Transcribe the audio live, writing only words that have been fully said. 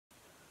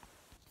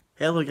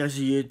Hello guys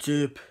of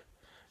YouTube.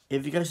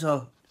 If you guys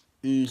are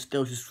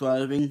still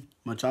subscribing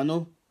my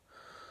channel,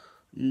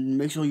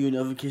 make sure your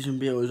notification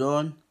bell is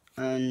on,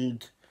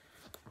 and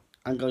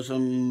I got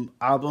some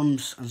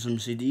albums and some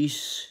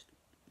CDs.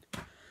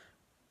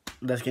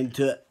 Let's get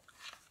into it.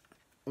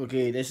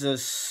 Okay, this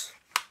is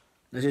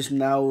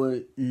now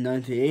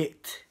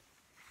 98,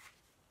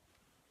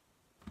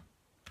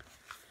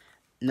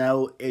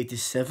 now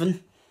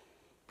 87,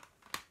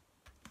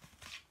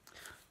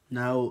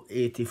 now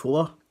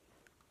 84,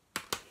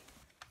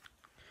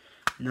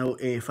 now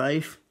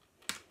 85,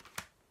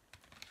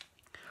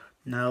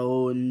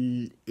 now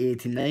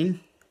 89,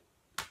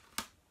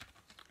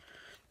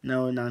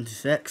 now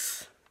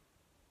 96,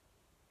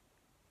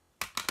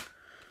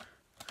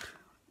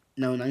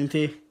 now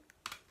 90,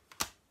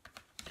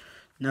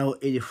 now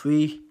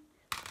 83,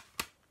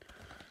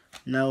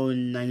 now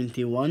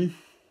 91,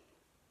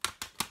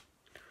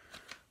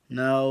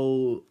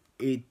 now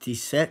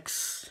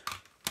 86,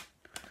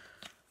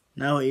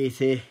 now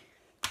 80,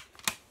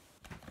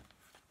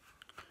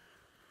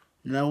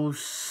 now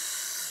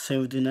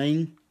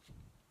 79,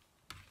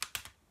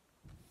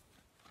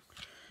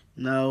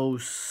 now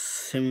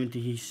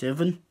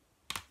 77,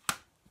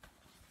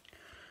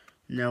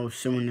 now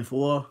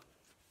 74,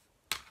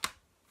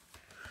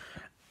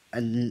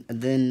 and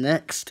then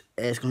next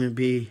is going to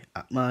be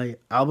my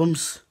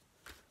albums.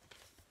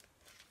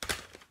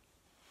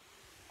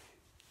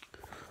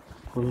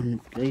 Hold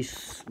on,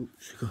 guys.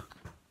 Oops, for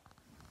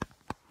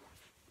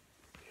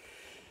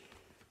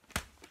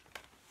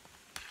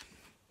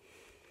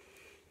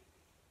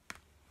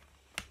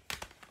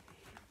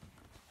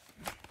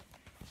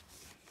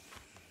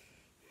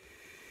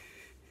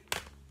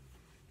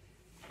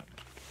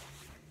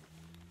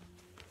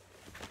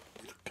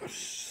God's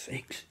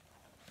sakes.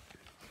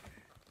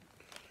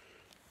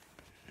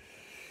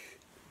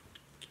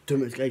 2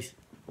 minutes, guys.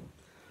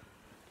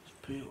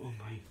 Just put it on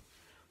my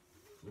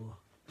floor.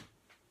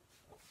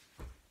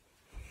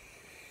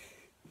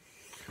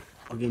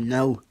 Okay,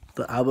 now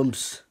the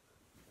albums.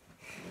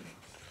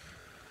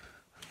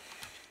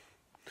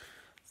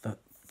 The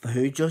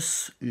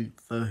Hoosiers,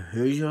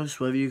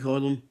 whatever you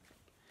call them,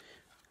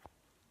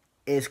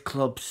 is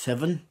Club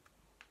 7,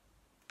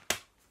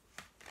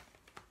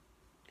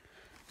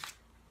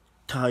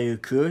 Tyre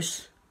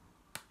Cruise,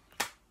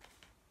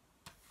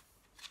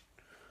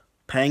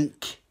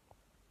 Pink,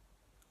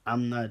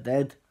 I'm Not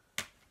Dead,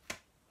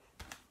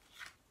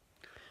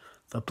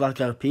 the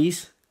Black Eyed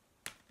Peas,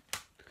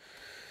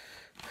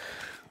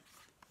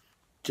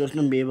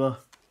 Justin Bieber,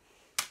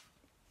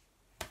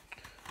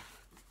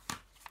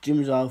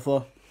 James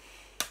Alpha,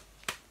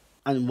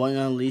 and one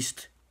and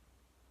least,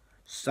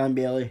 Sam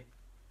Bailey.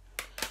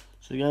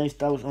 So guys,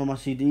 that was all my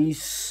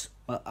CDs,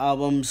 my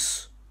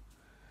albums,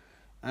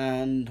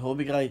 and hope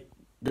you guys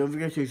don't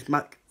forget to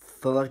smack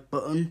the like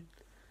button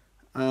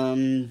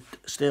and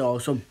stay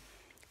awesome.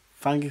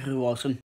 Thank you for watching.